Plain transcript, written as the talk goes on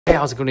Hey,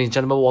 how's it going, ladies and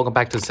gentlemen? Welcome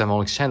back to the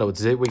Zethythonix channel.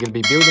 Today we're going to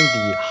be building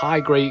the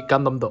high-grade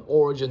Gundam, the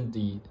Origin,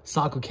 the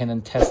Zaku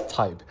Cannon Test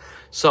Type.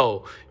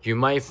 So you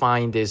might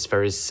find this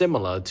very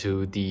similar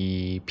to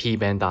the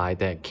P-band die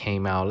that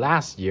came out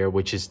last year,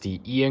 which is the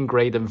Ian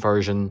Graydon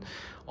version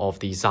of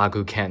the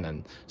Zaku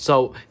Cannon.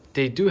 So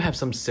they do have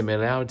some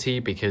similarity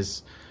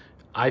because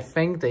I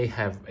think they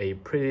have a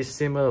pretty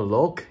similar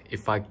look.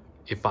 If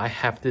I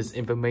have this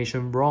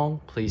information wrong,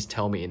 please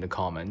tell me in the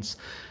comments.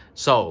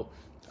 So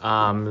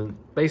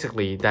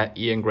basically that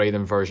Ian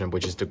Graydon version,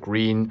 which is the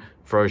green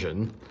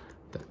version,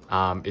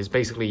 is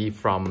basically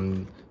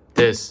from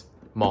this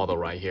model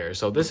right here.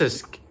 So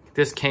this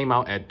came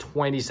out at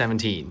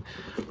 2017,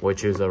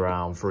 which is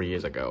around 3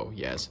 years ago.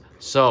 Yes.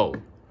 So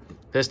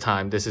this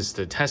time this is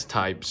the test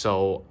type.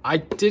 So I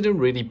didn't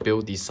really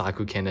build the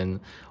Zaku Cannon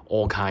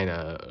all kind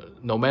of,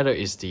 no matter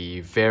it's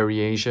the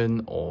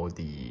variation or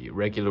the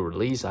regular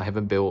release, I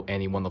haven't built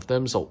any one of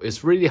them. So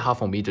it's really hard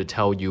for me to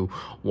tell you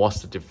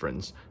what's the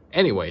difference.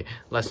 Anyway,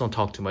 let's not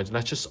talk too much.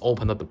 Let's just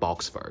open up the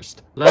box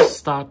first. Let's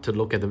start to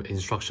look at the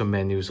instruction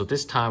menu. So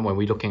this time when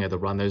we're looking at the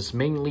runners,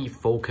 mainly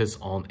focus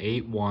on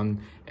A1,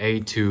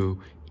 A2,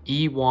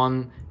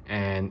 E1,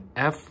 and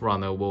F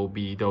runner will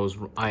be those,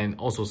 and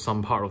also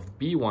some part of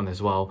B1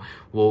 as well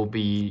will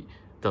be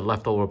the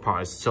leftover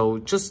parts. So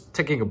just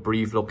taking a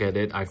brief look at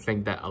it, I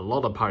think that a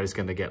lot of parts is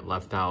going to get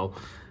left out.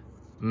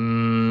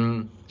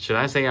 Should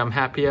I say I'm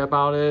happy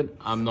about it?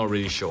 I'm not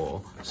really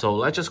sure. So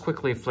let's just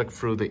quickly flick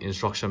through the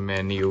instruction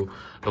menu.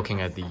 Looking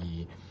at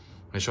the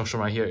instruction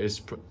right here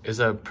is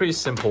a pretty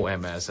simple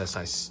MS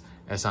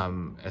as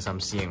I'm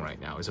seeing right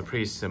now. It's a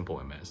pretty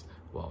simple MS.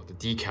 Wow, the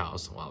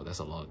decals. Wow, that's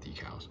a lot of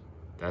decals.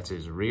 That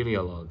is really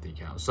a lot of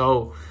decals.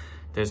 So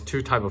there's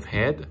two type of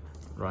head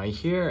right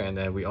here, and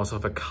then we also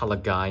have a color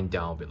guide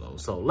down below.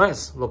 So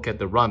let's look at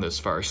the runners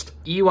first.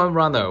 E1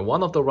 runner,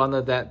 one of the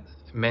runner that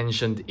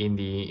mentioned in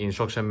the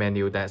instruction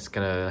menu that's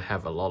gonna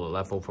have a lot of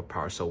leftover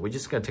parts. So we're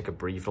just gonna take a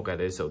brief look at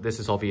it. So this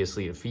is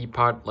obviously the feet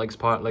part, legs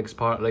part,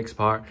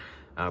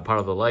 part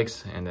of the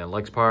legs, and then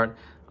legs part,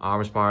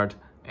 arms part,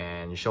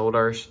 and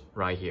shoulders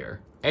right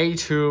here.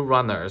 A2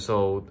 runner.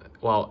 So,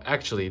 well,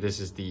 actually this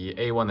is the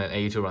A1 and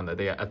A2 runner.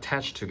 They are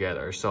attached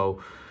together.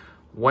 So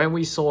when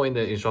we saw in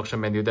the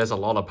instruction menu, there's a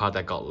lot of part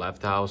that got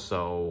left out.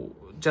 So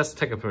just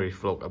take a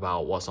brief look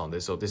about what's on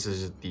this. So this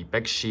is the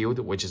big shield,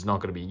 which is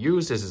not going to be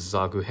used. This is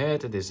Zaku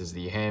head. This is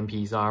the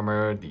handpiece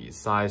armor, the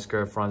side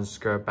skirt, front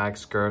skirt, back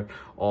skirt,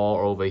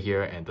 all over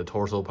here, and the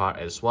torso part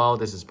as well.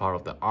 This is part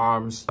of the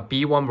arms. A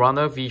B1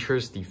 runner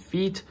features the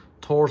feet,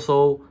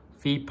 torso,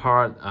 feet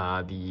part,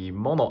 the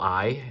mono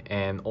eye,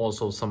 and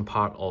also some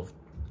part of,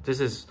 this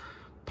is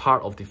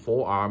part of the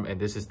forearm, and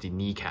this is the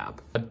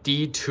kneecap. A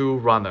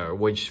D2 runner,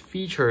 which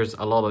features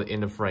a lot of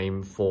inner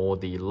frame for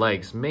the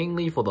legs,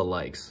 mainly for the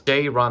legs.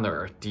 J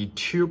runner, the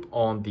tube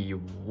on the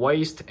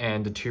waist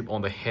and the tube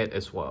on the head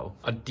as well.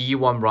 A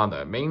D1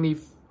 runner, mainly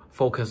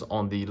focus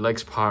on the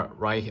legs part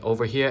right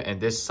over here, and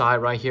this side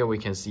right here we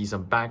can see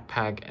some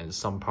backpack and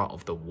some part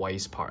of the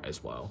waist part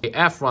as well. The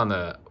F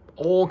runner,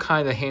 all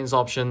kind of hands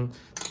option,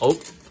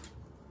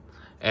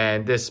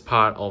 and this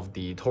part of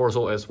the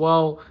torso as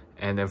well,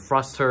 and then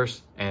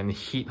thrusters and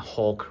heat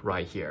hawk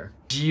right here.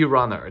 G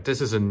runner,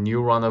 this is a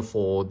new runner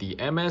for the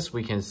MS.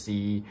 We can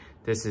see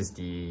this is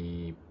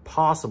the,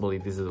 possibly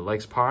this is the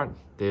legs part.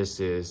 This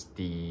is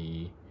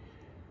the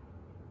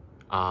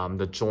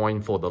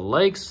joint for the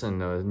legs and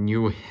the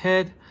new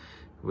head.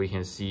 We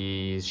can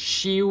see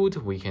shield.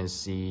 We can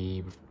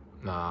see,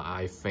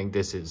 I think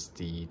this is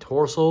the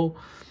torso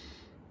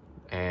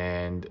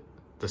and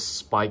the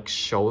spike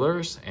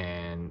shoulders,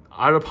 and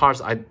other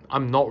parts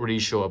I'm not really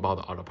sure about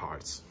the other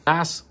parts.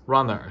 Last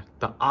runner,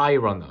 the I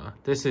runner,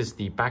 this is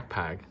the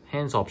backpack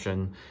hands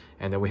option,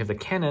 and then we have the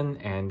cannon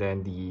and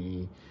then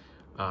the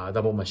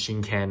double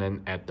machine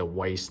cannon at the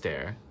waist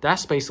there.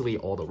 That's basically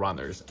all the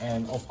runners.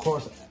 And of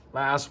course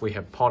last we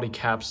have poly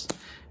caps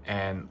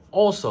and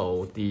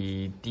also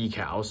the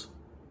decals,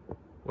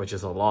 which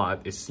is a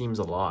lot. It seems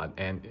a lot,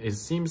 and it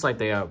seems like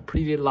they are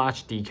pretty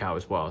large decal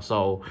as well.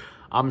 So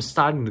I'm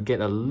starting to get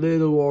a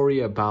little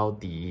worried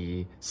about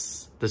the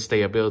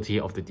stability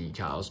of the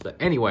decals. But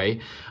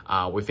anyway,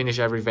 we finished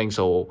everything,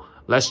 so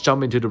let's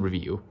jump into the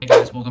review. Hey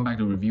guys, welcome back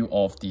to the review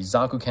of the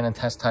Zaku Cannon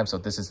Test Type. So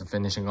this is the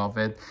finishing of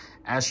it.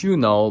 As you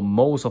know,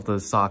 most of the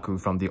Zaku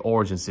from the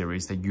Origin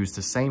series, they use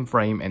the same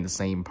frame and the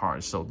same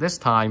parts. So this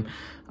time,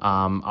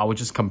 I will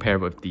just compare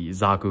with the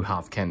Zaku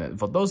Half Cannon.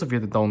 For those of you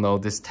that don't know,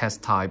 this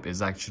test type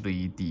is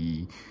actually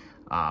the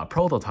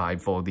prototype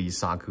for the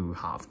Zaku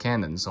Half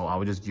Cannon, so I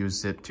will just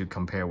use it to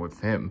compare with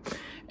him.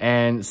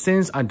 And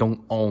since I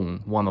don't own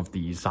one of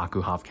the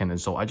Zaku Half Cannon,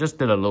 so I just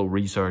did a little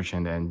research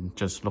and then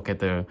just look at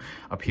the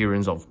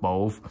appearance of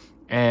both,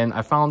 and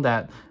I found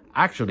that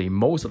actually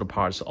most of the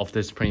parts of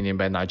this premium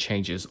bandai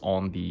changes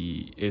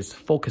is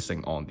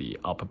focusing on the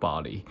upper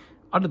body.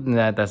 Other than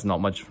that, there's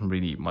not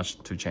really much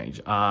to change.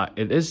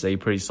 It is a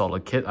pretty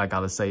solid kit, I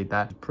gotta say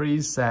that.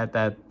 Pretty sad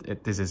that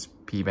this is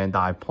P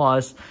bandai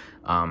plus.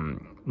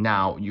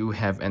 Now you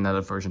have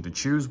another version to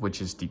choose,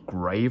 which is the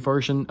gray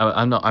version.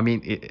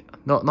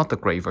 Not the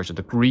gray version,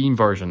 the green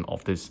version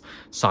of this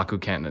Zaku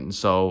Cannon.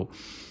 So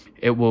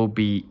it will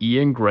be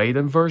Ian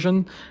Graydon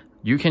version.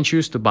 You can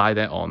choose to buy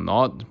that or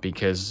not,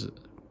 because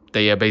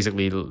they are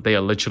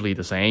literally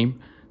the same.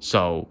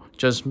 So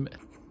just,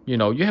 you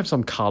know, you have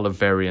some color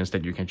variants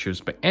that you can choose,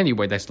 but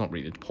anyway, that's not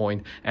really the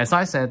point. As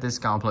I said, this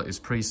gunpla is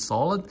pretty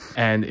solid,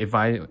 and if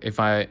I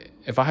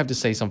have to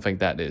say something,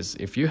 that is,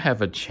 if you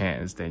have a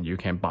chance, then you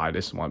can buy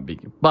this one.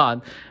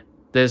 But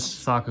this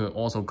Zaku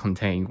also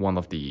contains one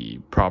of the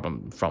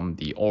problem from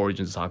the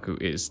origin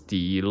Zaku, is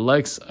the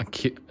legs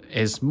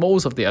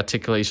most of the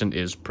articulation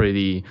is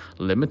pretty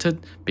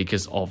limited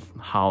because of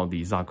how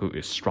the Zaku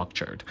is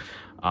structured,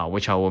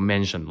 which I will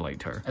mention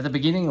later. At the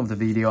beginning of the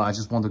video, I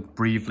just want to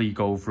briefly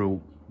go through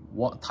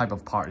what type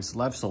of part is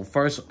left. So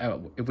first,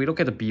 if we look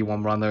at the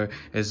B1 runner,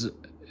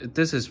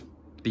 this is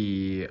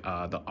the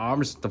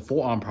arms, the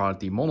forearm part,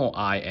 the mono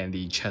eye and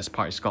the chest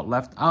part is got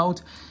left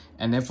out.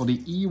 And then for the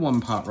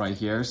E1 part right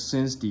here,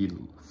 since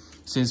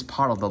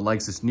part of the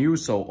legs is new,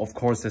 so of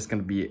course there's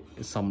going to be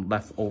some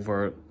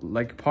leftover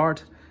leg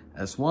part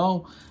as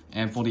well.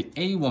 And for the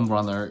A1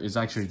 runner is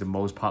actually the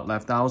most part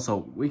left out,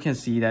 so we can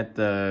see that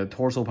the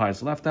torso part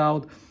is left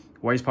out,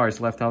 waist part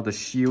is left out, the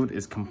shield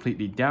is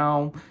completely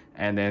down,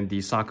 and then the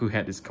Zaku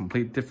head is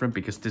completely different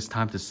because this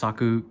time the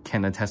Zaku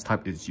Cannon Test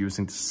Type is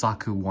using the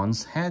Zaku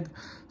I's head,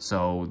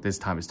 so this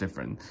time is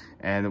different.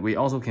 And we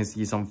also can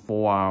see some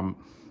forearm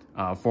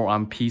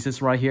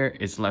pieces right here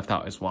is left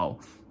out as well.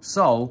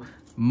 So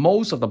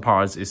most of the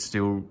parts is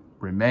still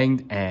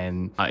remained,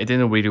 and it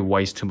didn't really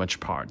waste too much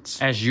parts.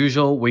 As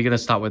usual, we're gonna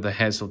start with the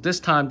head. So this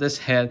time, this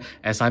head,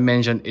 as I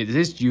mentioned, it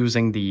is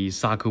using the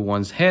Zaku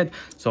I's head.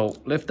 So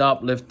lift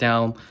up, lift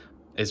down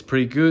is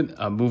pretty good.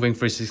 Moving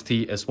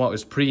 360 as well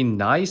is pretty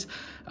nice.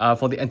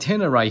 For the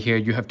antenna right here,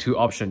 you have two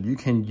options. You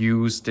can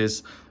use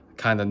this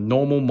kind of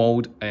normal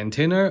mode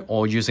antenna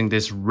or using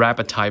this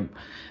rabbit type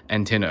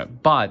antenna,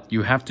 but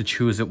you have to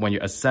choose it when you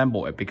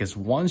assemble it, because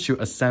once you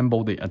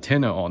assemble the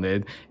antenna on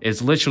it,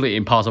 it's literally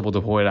impossible to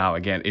pull it out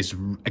again. It's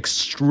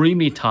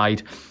extremely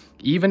tight.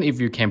 Even if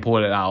you can pull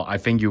it out, I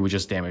think you will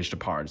just damage the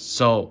parts.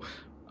 So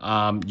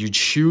you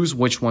choose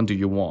which one do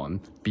you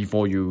want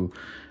before you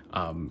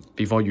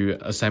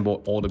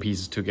assemble all the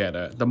pieces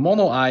together. The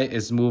mono eye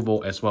is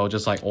movable as well,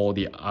 just like all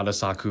the other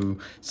Zaku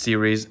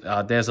series.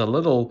 There's a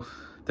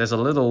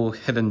little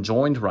hidden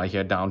joint right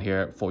here down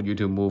here for you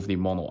to move the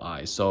mono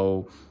eye.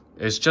 So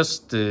it's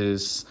just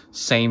this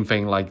same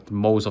thing like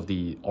most of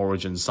the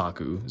origin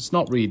Zaku. It's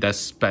not really that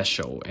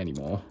special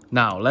anymore.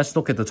 Now let's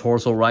look at the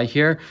torso right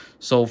here.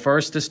 So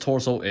first, this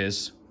torso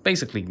is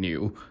basically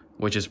new,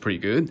 which is pretty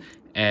good.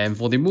 And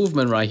for the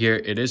movement right here,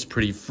 it is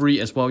pretty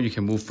free as well. You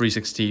can move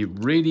 360,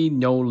 really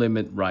no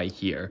limit right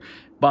here.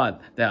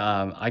 But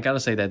I gotta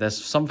say that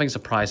there's something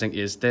surprising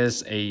is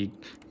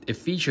it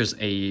features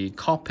a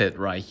cockpit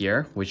right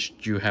here, which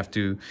you have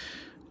to,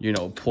 you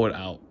know, pull it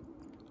out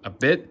a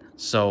bit.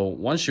 So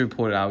once you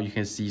pull it out, you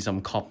can see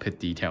some cockpit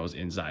details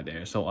inside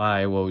there. So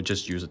I will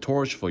just use a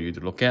torch for you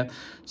to look at.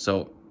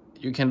 So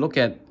you can look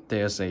at,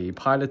 there's a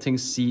piloting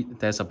seat.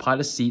 There's a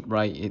pilot seat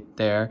right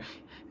there,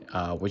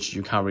 which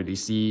you can't really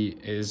see.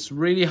 It's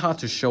really hard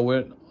to show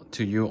it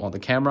to you on the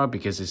camera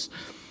because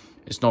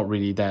it's not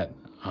really that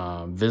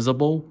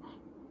visible.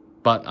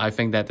 But I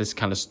think that this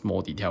kind of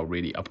small detail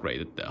really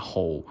upgraded the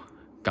whole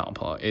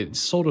gunpla. It's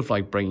sort of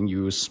like bringing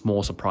you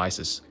small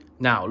surprises.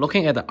 Now,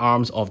 looking at the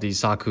arms of the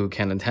Zaku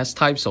Cannon Test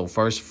Type. So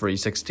first,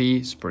 360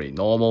 is pretty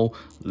normal.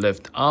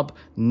 Lift up,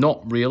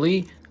 not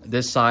really.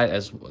 This side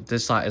as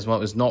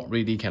well is not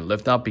really can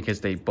lift up because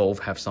they both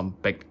have some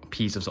big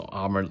pieces of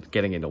armor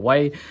getting in the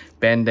way.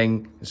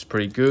 Bending is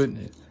pretty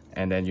good.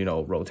 And then, you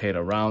know, rotate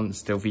around,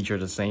 still feature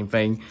the same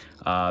thing.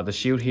 The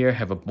shield here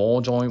have a ball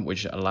joint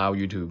which allow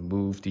you to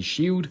move the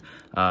shield.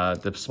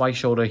 The spike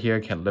shoulder here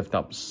can lift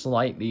up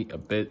slightly a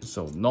bit,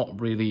 so not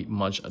really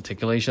much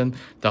articulation.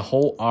 The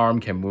whole arm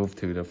can move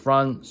to the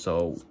front,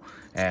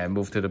 and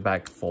move to the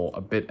back for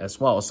a bit as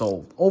well.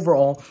 So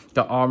overall,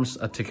 the arm's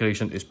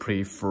articulation is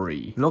pretty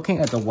free. Looking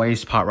at the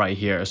waist part right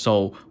here,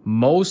 so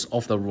most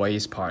of the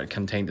waist part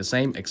contain the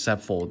same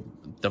except for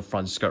the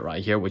front skirt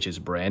right here, which is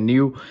brand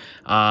new.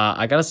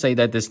 I gotta say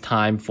that this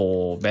time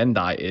for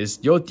Bandai is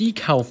your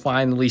decal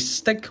finally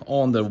stick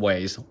on the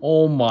waist.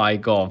 Oh my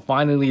god,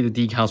 finally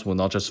the decals will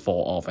not just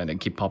fall off and then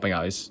keep popping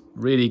out. It's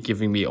really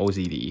giving me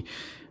OCD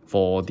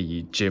for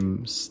the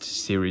gym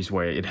series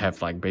where it have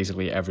like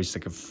basically every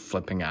sticker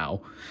flipping out.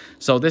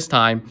 So this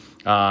time,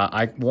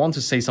 I want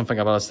to say something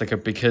about a sticker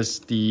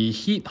because the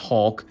heat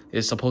hawk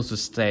is supposed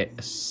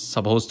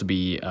to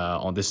be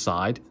on this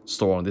side,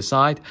 stored on this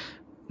side,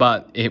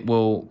 but it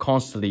will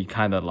constantly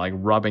kind of like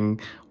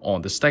rubbing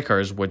on the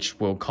stickers, which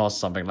will cause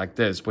something like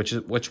this,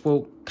 which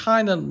will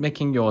kind of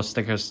making your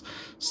stickers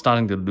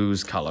starting to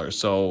lose color.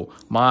 So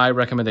my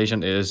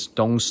recommendation is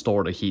don't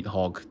store the heat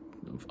hawk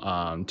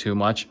too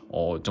much,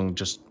 or don't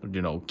just,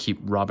 you know, keep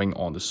rubbing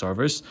on the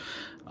surface,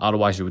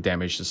 otherwise you will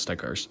damage the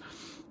stickers.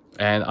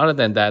 And other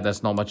than that,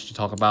 there's not much to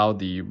talk about.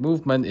 The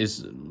movement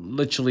is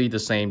literally the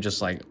same,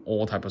 just like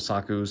all type of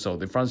Zaku. So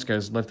the front skirt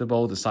is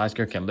liftable, the side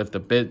skirt can lift a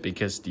bit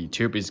because the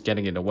tube is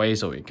getting in the way,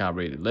 so it can't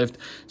really lift.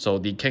 So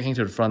the kicking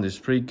to the front is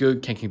pretty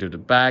good, kicking to the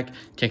back,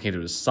 kicking to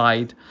the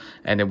side.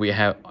 And then you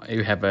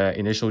have an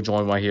initial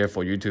joint right here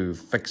for you to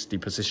fix the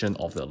position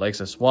of the legs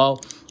as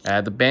well.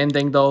 The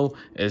bending though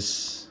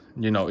is,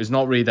 it's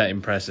not really that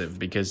impressive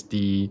because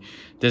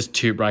this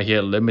tube right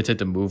here limited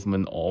the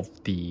movement of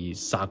the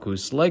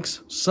Zaku's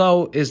legs,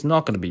 so it's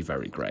not going to be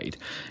very great.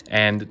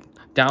 And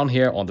down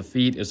here on the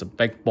feet is a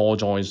big ball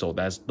joint, so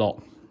that's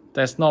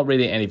not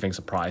really anything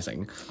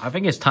surprising. I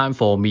think it's time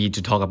for me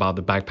to talk about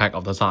the backpack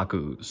of the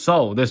Zaku.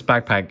 So this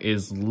backpack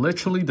is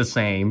literally the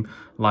same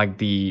like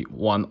the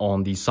one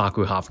on the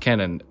Zaku half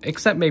cannon,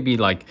 except maybe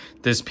like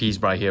this piece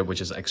right here,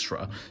 which is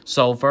extra.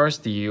 So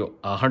first, the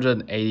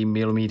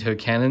 180mm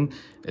cannon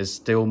is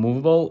still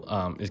movable.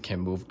 It can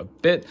move a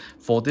bit.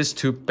 For this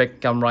two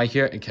big gun right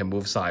here, it can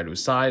move side to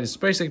side. It's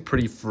basically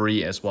pretty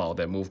free as well,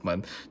 their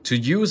movement. To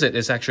use it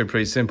is actually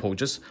pretty simple.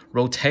 Just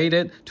rotate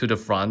it to the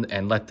front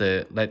and let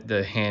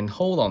the hand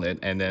hold on it,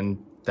 and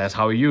then that's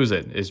how you use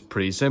it. It's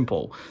pretty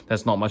simple.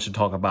 There's not much to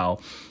talk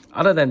about.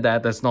 Other than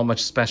that, there's not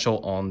much special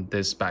on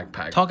this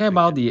backpack. Talking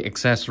about the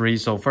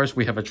accessories, so first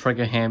we have a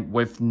trigger hand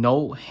with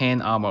no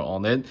hand armor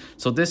on it.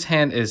 So this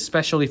hand is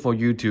specially for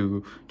you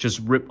to just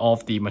rip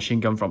off the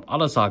machine gun from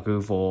other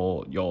Zaku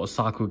for your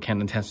Zaku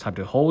Cannon Test Type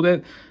to hold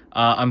it.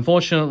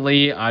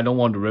 Unfortunately, I don't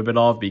want to rip it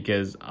off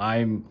because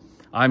I'm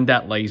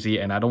that lazy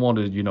and I don't want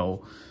to,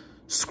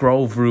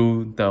 scroll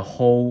through the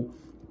whole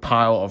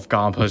pile of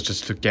Gampas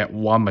just to get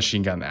one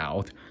machine gun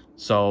out.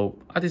 So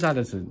I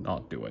decided to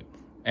not do it.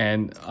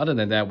 And other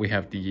than that, we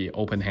have the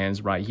open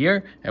hands right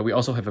here, and we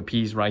also have a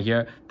piece right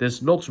here.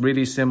 This looks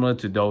really similar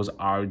to those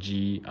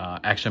RG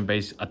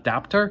action-based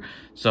adapter,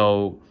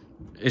 so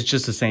it's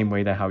just the same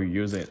way that how you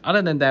use it.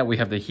 Other than that, we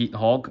have the heat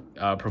hog,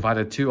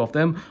 provided two of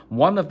them.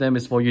 One of them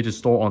is for you to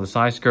store on the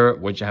side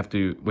skirt, which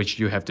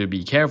you have to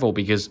be careful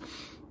because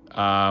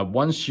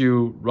once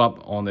you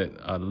rub on it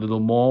a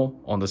little more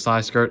on the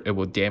side skirt, it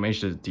will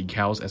damage the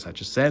decals, as I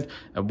just said.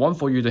 And one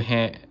for you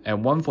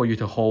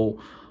to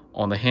hold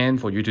on the hand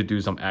for you to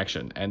do some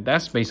action, and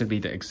that's basically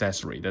the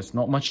accessory. There's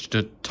not much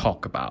to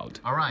talk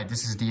about. Alright,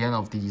 this is the end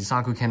of the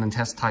Zaku Cannon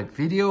Test Type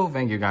video.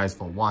 Thank you guys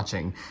for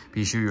watching.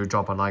 Be sure you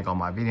drop a like on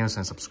my videos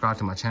and subscribe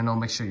to my channel.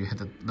 Make sure you hit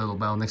the little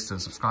bell next to the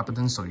subscribe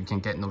button so you can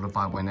get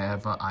notified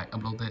whenever I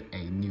uploaded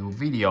a new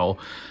video.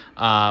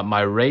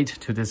 My rate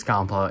to this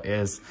Gampa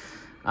is,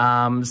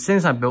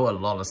 since I built a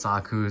lot of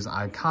Zakus,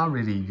 I can't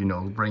really,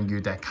 bring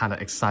you that kind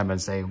of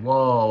excitement, say,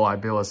 whoa, I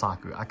built a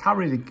Zaku. I can't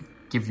really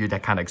give you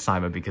that kind of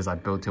excitement because I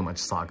built too much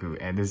Zaku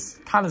and it's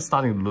kind of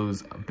starting to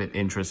lose a bit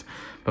interest.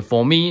 But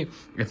for me,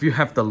 if you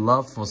have the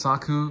love for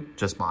Zaku,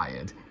 just buy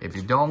it. If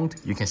you don't,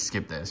 you can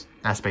skip this.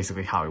 That's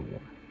basically how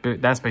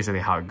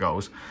it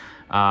goes.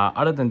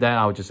 Other than that,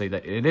 I would just say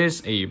that it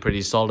is a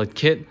pretty solid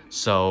kit.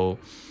 So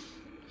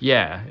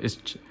yeah,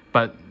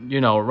 but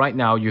right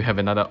now you have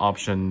another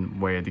option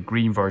where the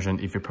green version,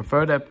 if you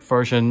prefer that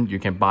version, you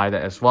can buy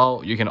that as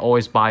well. You can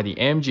always buy the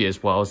MG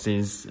as well,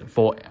 since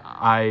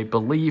I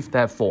believe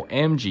that for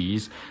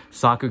MGs,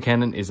 Zaku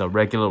Cannon is a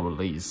regular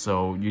release,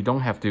 so you don't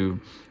have to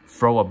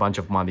throw a bunch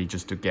of money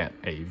just to get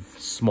a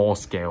small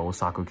scale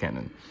Zaku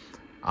Cannon.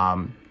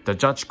 The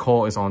judge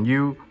call is on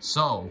you.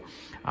 So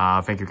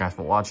thank you guys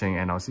for watching,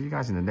 and I'll see you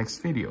guys in the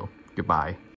next video. Goodbye.